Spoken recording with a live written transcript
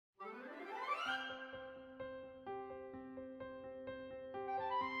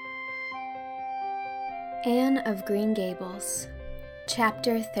Anne of Green Gables,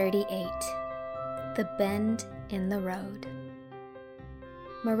 Chapter 38, The Bend in the Road.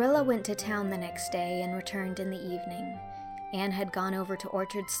 Marilla went to town the next day and returned in the evening. Anne had gone over to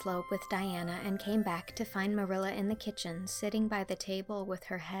Orchard Slope with Diana and came back to find Marilla in the kitchen, sitting by the table with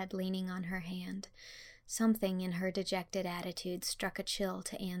her head leaning on her hand. Something in her dejected attitude struck a chill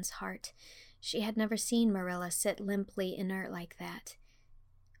to Anne's heart. She had never seen Marilla sit limply inert like that.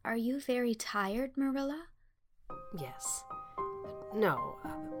 "Are you very tired, Marilla?" Yes. No,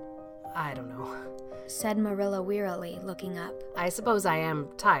 I don't know, said Marilla wearily, looking up. I suppose I am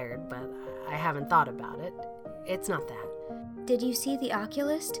tired, but I haven't thought about it. It's not that. "Did you see the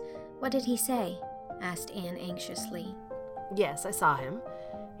oculist? What did he say?" asked Anne anxiously. Yes, I saw him.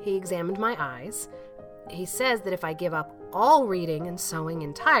 He examined my eyes. He says that if I give up all reading and sewing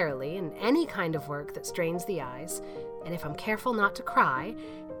entirely and any kind of work that strains the eyes, and if I'm careful not to cry,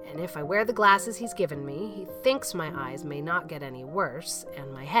 and if I wear the glasses he's given me, he thinks my eyes may not get any worse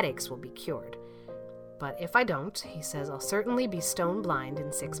and my headaches will be cured. But if I don't, he says I'll certainly be stone blind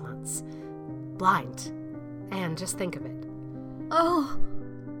in 6 months. Blind. Anne, just think of it. Oh!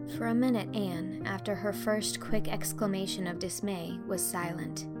 For a minute, Anne, after her first quick exclamation of dismay, was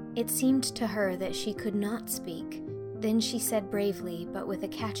silent. It seemed to her that she could not speak. Then she said bravely, but with a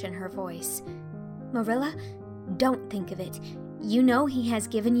catch in her voice, "Marilla, don't think of it. You know he has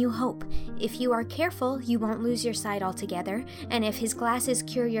given you hope. If you are careful, you won't lose your sight altogether, and if his glasses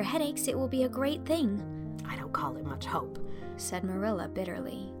cure your headaches, it will be a great thing." I don't call it much hope, said Marilla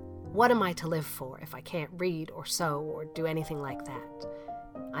bitterly. What am I to live for if I can't read or sew or do anything like that?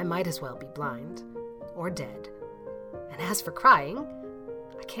 I might as well be blind, or dead. And as for crying,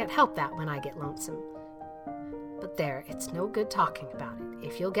 I can't help that when I get lonesome. But there, it's no good talking about it.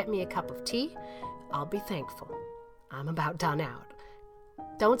 If you'll get me a cup of tea, I'll be thankful. I'm about done out.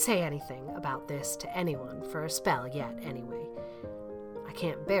 Don't say anything about this to anyone for a spell yet, anyway. I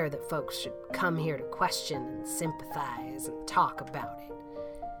can't bear that folks should come here to question and sympathize and talk about it.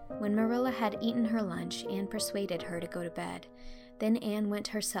 When Marilla had eaten her lunch, Anne persuaded her to go to bed. Then Anne went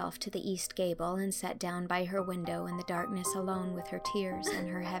herself to the east gable and sat down by her window in the darkness alone with her tears and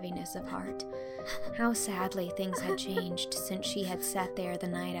her heaviness of heart. How sadly things had changed since she had sat there the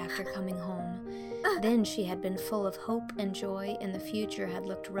night after coming home. Then she had been full of hope and joy, and the future had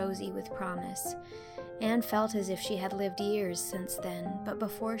looked rosy with promise. Anne felt as if she had lived years since then, but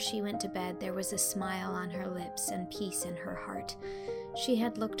before she went to bed there was a smile on her lips and peace in her heart. She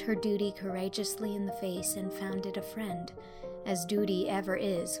had looked her duty courageously in the face and found it a friend, as duty ever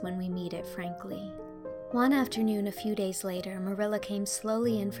is when we meet it frankly. One afternoon a few days later, Marilla came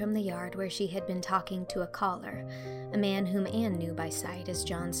slowly in from the yard where she had been talking to a caller, a man whom Anne knew by sight as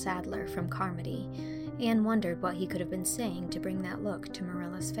John Sadler from Carmody. Anne wondered what he could have been saying to bring that look to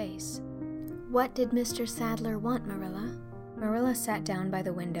Marilla's face. "What did Mr. Sadler want, Marilla?" Marilla sat down by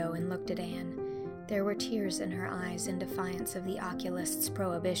the window and looked at Anne. There were tears in her eyes in defiance of the oculist's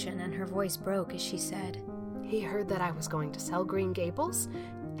prohibition, and her voice broke as she said, "He heard that I was going to sell Green Gables,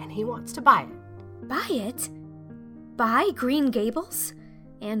 and he wants to buy it." "Buy it? Buy Green Gables?"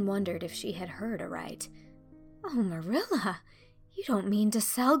 Anne wondered if she had heard aright. "Oh, Marilla, you don't mean to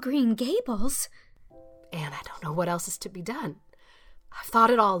sell Green Gables?" "Anne, I don't know what else is to be done. I've thought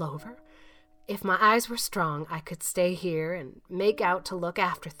it all over. If my eyes were strong, I could stay here and make out to look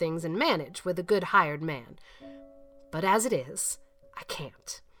after things and manage with a good hired man. But as it is, I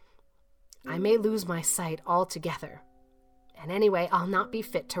can't. I may lose my sight altogether. And anyway, I'll not be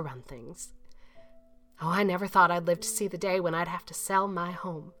fit to run things. Oh, I never thought I'd live to see the day when I'd have to sell my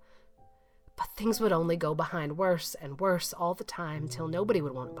home. But things would only go behind worse and worse all the time till nobody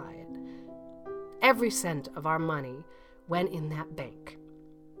would want to buy it. Every cent of our money went in that bank.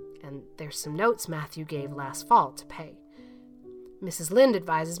 And there's some notes Matthew gave last fall to pay. Mrs. Lynde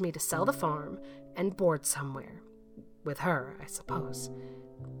advises me to sell the farm and board somewhere. With her, I suppose.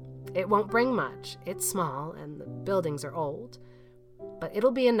 It won't bring much. It's small, and the buildings are old. But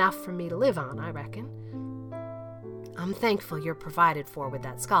it'll be enough for me to live on, I reckon. I'm thankful you're provided for with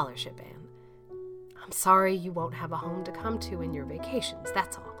that scholarship, Anne. I'm sorry you won't have a home to come to in your vacations,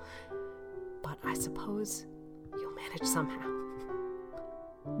 that's all. But I suppose you'll manage somehow."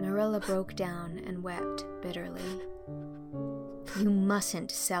 Marilla broke down and wept bitterly. "You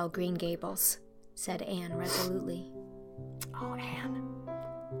mustn't sell Green Gables," said Anne resolutely. "Oh, Anne,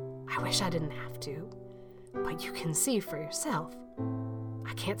 I wish I didn't have to. But you can see for yourself.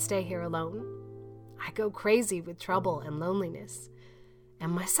 I can't stay here alone. I go crazy with trouble and loneliness.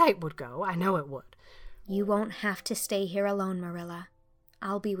 And my sight would go, I know it would." "You won't have to stay here alone, Marilla.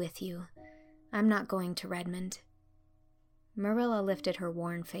 I'll be with you. I'm not going to Redmond." Marilla lifted her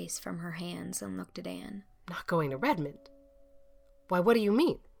worn face from her hands and looked at Anne. Not going to Redmond? Why, what do you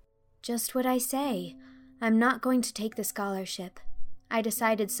mean? Just what I say. I'm not going to take the scholarship. I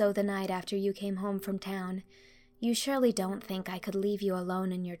decided so the night after you came home from town. You surely don't think I could leave you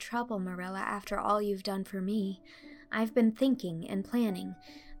alone in your trouble, Marilla, after all you've done for me. I've been thinking and planning.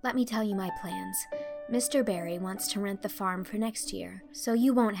 Let me tell you my plans. Mr. Barry wants to rent the farm for next year, so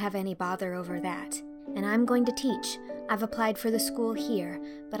you won't have any bother over that. And I'm going to teach. I've applied for the school here,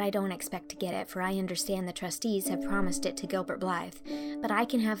 but I don't expect to get it, for I understand the trustees have promised it to Gilbert Blythe. But I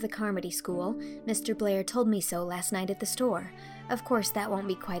can have the Carmody School. Mr. Blair told me so last night at the store. Of course, that won't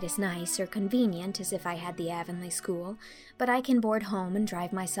be quite as nice or convenient as if I had the Avonlea School, but I can board home and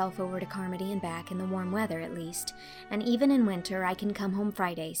drive myself over to Carmody and back in the warm weather at least. And even in winter, I can come home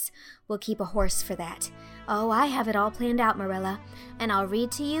Fridays. We'll keep a horse for that. Oh, I have it all planned out, Marilla, and I'll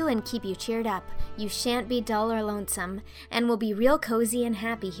read to you and keep you cheered up. You shan't be dull or lonesome, and we'll be real cozy and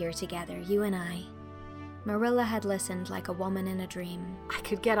happy here together, you and I. Marilla had listened like a woman in a dream. I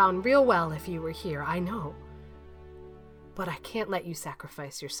could get on real well if you were here, I know. But I can't let you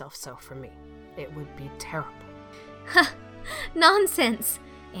sacrifice yourself so for me. It would be terrible. Ha! Nonsense!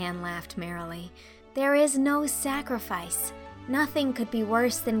 Anne laughed merrily. There is no sacrifice. Nothing could be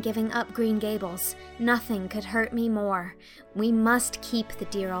worse than giving up Green Gables. Nothing could hurt me more. We must keep the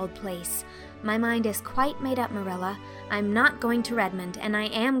dear old place. My mind is quite made up, Marilla. I'm not going to Redmond, and I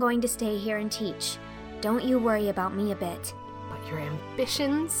am going to stay here and teach. Don't you worry about me a bit. But your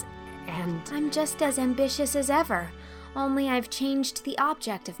ambitions and... I'm just as ambitious as ever. Only I've changed the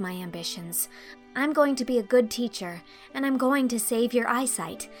object of my ambitions. I'm going to be a good teacher, and I'm going to save your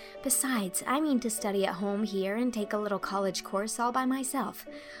eyesight. Besides, I mean to study at home here and take a little college course all by myself.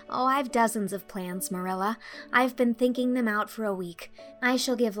 Oh, I've dozens of plans, Marilla. I've been thinking them out for a week. I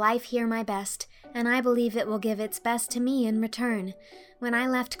shall give life here my best, and I believe it will give its best to me in return. When I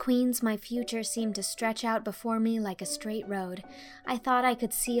left Queens, my future seemed to stretch out before me like a straight road. I thought I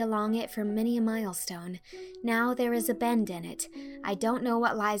could see along it for many a milestone. Now there is a bend in it. I don't know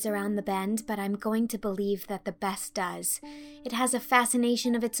what lies around the bend, but I'm going to believe that the best does. It has a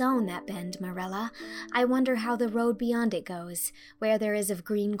fascination of its own, that bend, Marilla. I wonder how the road beyond it goes, where there is of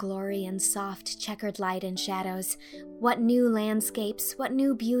green glory and soft checkered light and shadows. What new landscapes, what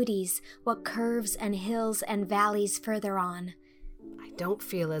new beauties, what curves and hills and valleys further on. I don't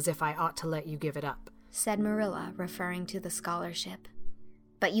feel as if I ought to let you give it up, said Marilla, referring to the scholarship.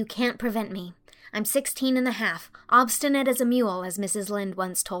 But you can't prevent me. I'm 16 and a half, obstinate as a mule, as Mrs. Lynde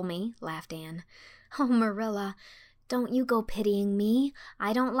once told me, laughed Anne. Oh, Marilla, don't you go pitying me.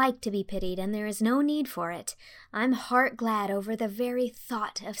 I don't like to be pitied, and there is no need for it. I'm heart glad over the very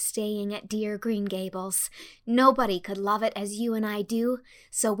thought of staying at dear Green Gables. Nobody could love it as you and I do,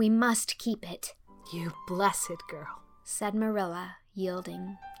 so we must keep it. You blessed girl, said Marilla,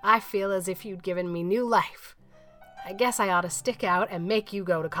 yielding. I feel as if you'd given me new life. I guess I ought to stick out and make you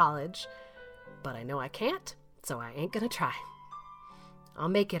go to college. But I know I can't, so I ain't gonna try. I'll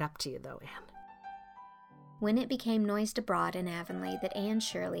make it up to you, though, Anne. When it became noised abroad in Avonlea that Anne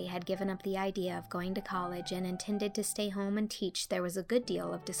Shirley had given up the idea of going to college and intended to stay home and teach, there was a good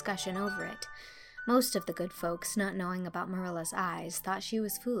deal of discussion over it. Most of the good folks, not knowing about Marilla's eyes, thought she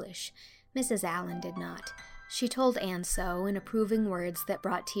was foolish. Mrs. Allen did not. She told Anne so in approving words that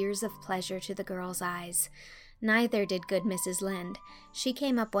brought tears of pleasure to the girl's eyes. Neither did good Mrs. Lynde. She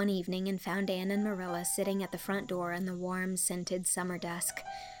came up one evening and found Anne and Marilla sitting at the front door in the warm, scented summer dusk.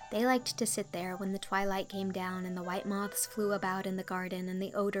 They liked to sit there when the twilight came down and the white moths flew about in the garden and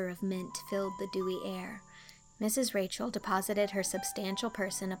the odor of mint filled the dewy air. Mrs. Rachel deposited her substantial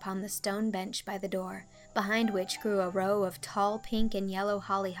person upon the stone bench by the door, behind which grew a row of tall pink and yellow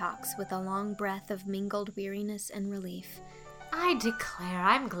hollyhocks with a long breath of mingled weariness and relief. I declare,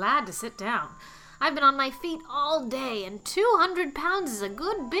 I'm glad to sit down. I've been on my feet all day, and 200 pounds is a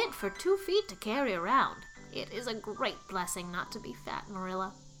good bit for 2 feet to carry around. It is a great blessing not to be fat,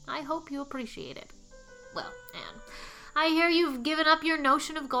 Marilla. I hope you appreciate it. Well, Anne, I hear you've given up your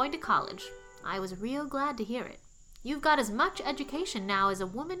notion of going to college. I was real glad to hear it. You've got as much education now as a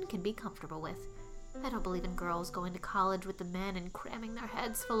woman can be comfortable with. I don't believe in girls going to college with the men and cramming their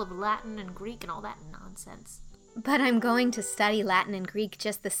heads full of Latin and Greek and all that nonsense. But I'm going to study Latin and Greek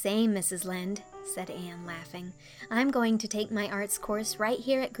just the same, Mrs. Lynde, said Anne, laughing. I'm going to take my arts course right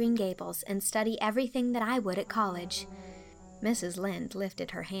here at Green Gables and study everything that I would at college. Mrs. Lynde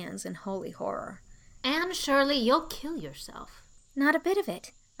lifted her hands in holy horror. Anne Shirley, you'll kill yourself. Not a bit of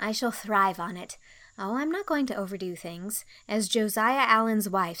it. I shall thrive on it. Oh, I'm not going to overdo things. As Josiah Allen's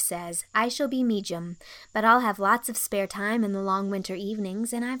wife says, I shall be medium, but I'll have lots of spare time in the long winter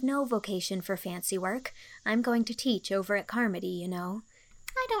evenings, and I've no vocation for fancy work. I'm going to teach over at Carmody, you know.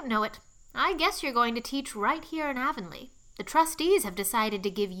 I don't know it. I guess you're going to teach right here in Avonlea. The trustees have decided to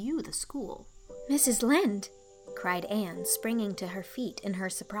give you the school. Mrs. Lynde, cried Anne, springing to her feet in her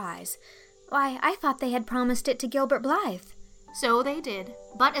surprise. Why, I thought they had promised it to Gilbert Blythe. So they did.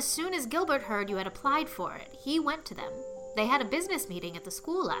 But as soon as Gilbert heard you had applied for it, he went to them. They had a business meeting at the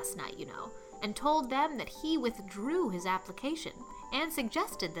school last night, you know, and told them that he withdrew his application and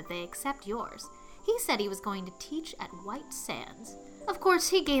suggested that they accept yours. He said he was going to teach at White Sands. Of course,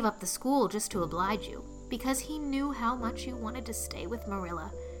 he gave up the school just to oblige you, because he knew how much you wanted to stay with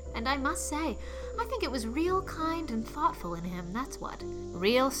Marilla. And I must say, I think it was real kind and thoughtful in him, that's what.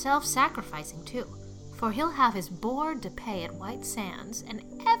 Real self-sacrificing, too. For he'll have his board to pay at White Sands, and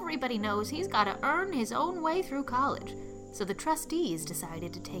everybody knows he's got to earn his own way through college. So the trustees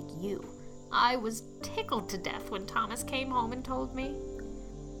decided to take you. I was tickled to death when Thomas came home and told me.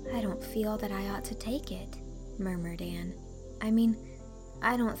 I don't feel that I ought to take it, murmured Anne. I mean,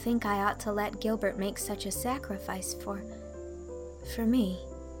 I don't think I ought to let Gilbert make such a sacrifice for me.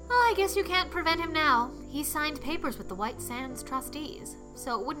 Well, I guess you can't prevent him now. He signed papers with the White Sands trustees,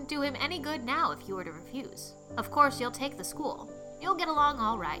 so it wouldn't do him any good now if you were to refuse. Of course, you'll take the school. You'll get along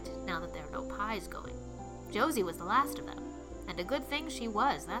all right, now that there are no pies going. Josie was the last of them, and a good thing she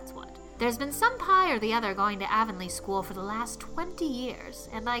was, that's what. There's been some pie or the other going to Avonlea School for the last 20 years,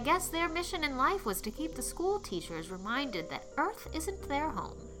 and I guess their mission in life was to keep the school teachers reminded that Earth isn't their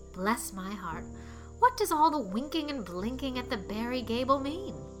home. Bless my heart. What does all the winking and blinking at the Barry Gable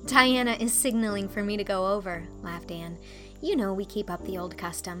mean? Diana is signaling for me to go over, laughed Anne. You know we keep up the old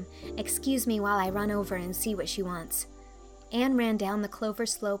custom. Excuse me while I run over and see what she wants. Anne ran down the clover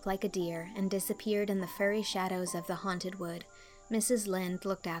slope like a deer and disappeared in the furry shadows of the haunted wood. Mrs. Lynde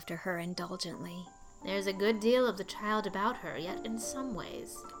looked after her indulgently. There's a good deal of the child about her, yet in some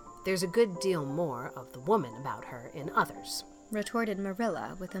ways. There's a good deal more of the woman about her in others, retorted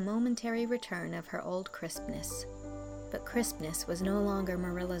Marilla with a momentary return of her old crispness. But crispness was no longer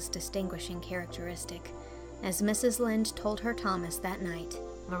Marilla's distinguishing characteristic. As Mrs. Lynde told her Thomas that night,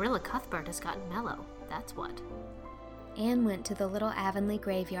 Marilla Cuthbert has gotten mellow, that's what. Anne went to the little Avonlea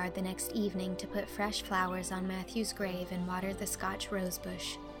graveyard the next evening to put fresh flowers on Matthew's grave and water the Scotch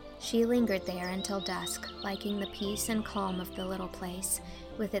rosebush. She lingered there until dusk, liking the peace and calm of the little place,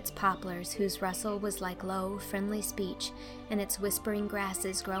 with its poplars whose rustle was like low, friendly speech, and its whispering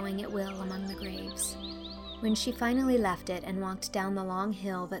grasses growing at will among the graves. When she finally left it and walked down the long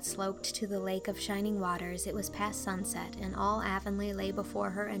hill that sloped to the lake of shining waters, it was past sunset, and all Avonlea lay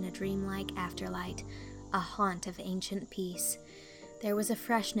before her in a dreamlike afterlight, a haunt of ancient peace. There was a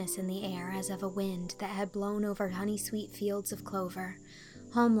freshness in the air as of a wind that had blown over honey-sweet fields of clover.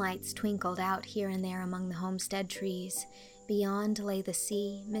 Home lights twinkled out here and there among the homestead trees. Beyond lay the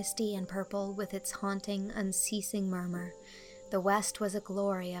sea, misty and purple, with its haunting, unceasing murmur. The west was a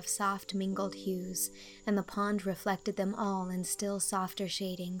glory of soft mingled hues, and the pond reflected them all in still softer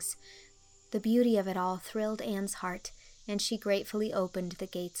shadings. The beauty of it all thrilled Anne's heart, and she gratefully opened the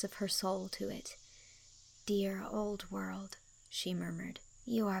gates of her soul to it. "Dear old world," she murmured,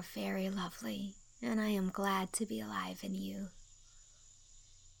 "you are very lovely, and I am glad to be alive in you."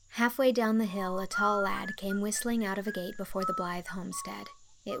 Halfway down the hill, a tall lad came whistling out of a gate before the Blythe homestead.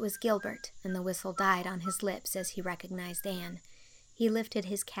 It was Gilbert, and the whistle died on his lips as he recognized Anne. He lifted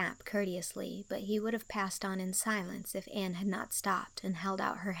his cap courteously, but he would have passed on in silence if Anne had not stopped and held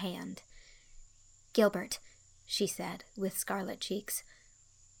out her hand. "Gilbert," she said, with scarlet cheeks,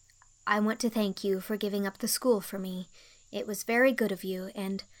 "I want to thank you for giving up the school for me. It was very good of you,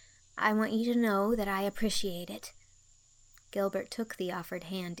 and I want you to know that I appreciate it." Gilbert took the offered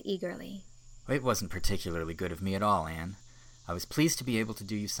hand eagerly. It wasn't particularly good of me at all, Anne. I was pleased to be able to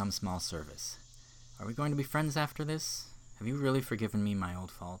do you some small service. Are we going to be friends after this? Have you really forgiven me my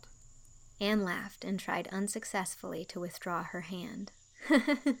old fault? Anne laughed and tried unsuccessfully to withdraw her hand.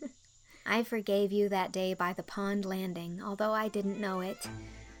 "I forgave you that day by the pond landing, although I didn't know it.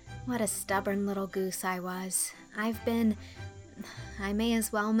 What a stubborn little goose I was. I may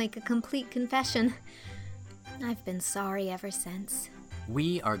as well make a complete confession. I've been sorry ever since."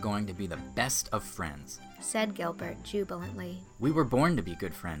 We are going to be the best of friends, said Gilbert jubilantly. We were born to be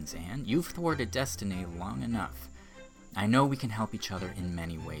good friends, Anne. You've thwarted destiny long enough. I know we can help each other in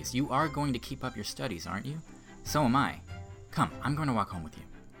many ways. You are going to keep up your studies, aren't you? So am I. Come, I'm going to walk home with you.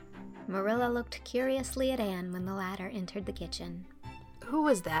 Marilla looked curiously at Anne when the latter entered the kitchen. "Who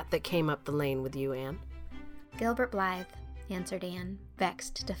was that came up the lane with you, Anne?" "Gilbert Blythe," answered Anne,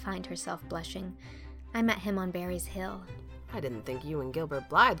 vexed to find herself blushing. "I met him on Barry's Hill." "I didn't think you and Gilbert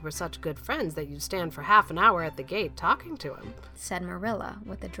Blythe were such good friends that you'd stand for half an hour at the gate talking to him," said Marilla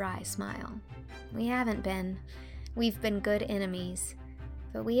with a dry smile. "We haven't been. We've been good enemies.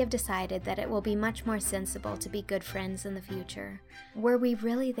 but we have decided that it will be much more sensible to be good friends in the future. Were we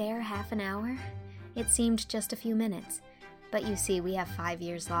really there half an hour? It seemed just a few minutes, but you see we have 5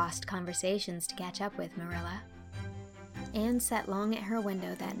 years lost conversations to catch up with, Marilla. Anne sat long at her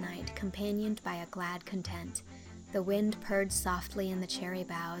window that night, companioned by a glad content. The wind purred softly in the cherry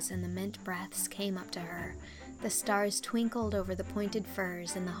boughs, and the mint breaths came up to her. The stars twinkled over the pointed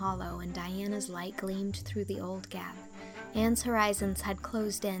firs in the hollow, and Diana's light gleamed through the old gap. Anne's horizons had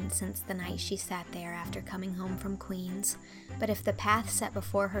closed in since the night she sat there after coming home from Queen's, but if the path set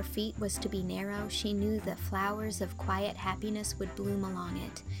before her feet was to be narrow, she knew the flowers of quiet happiness would bloom along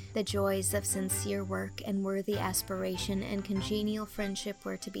it. The joys of sincere work and worthy aspiration and congenial friendship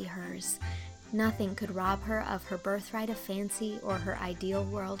were to be hers. Nothing could rob her of her birthright of fancy or her ideal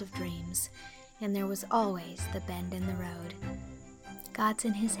world of dreams, and there was always the bend in the road. God's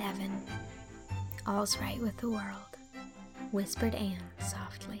in his heaven. All's right with the world, whispered Anne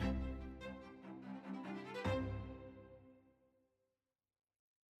softly.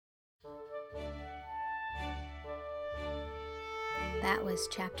 That was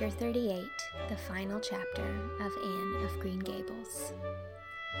Chapter 38, the final chapter of Anne of Green Gables.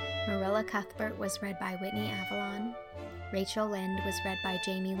 Marilla Cuthbert was read by Whitney Avalon. Rachel Lynde was read by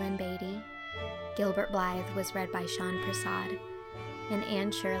Jamie Lynn Beatty. Gilbert Blythe was read by Sean Prasad. And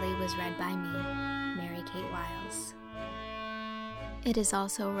Anne Shirley was read by me, Mary Kate Wiles. It is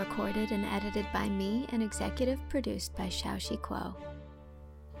also recorded and edited by me and executive produced by Xiaoxi Kuo.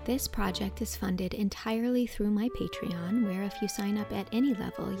 This project is funded entirely through my Patreon, where if you sign up at any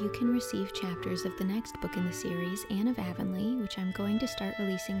level, you can receive chapters of the next book in the series, Anne of Avonlea, which I'm going to start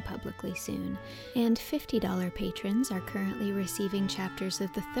releasing publicly soon. And $50 patrons are currently receiving chapters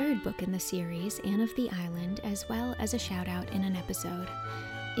of the third book in the series, Anne of the Island, as well as a shout-out in an episode.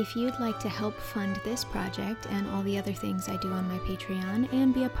 If you'd like to help fund this project and all the other things I do on my Patreon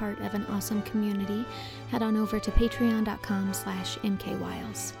and be a part of an awesome community, head on over to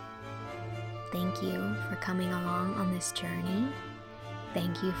patreon.com/mkwiles. Thank you for coming along on this journey.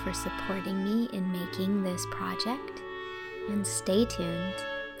 Thank you for supporting me in making this project. And stay tuned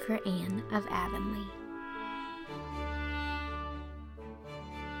for Anne of Avonlea.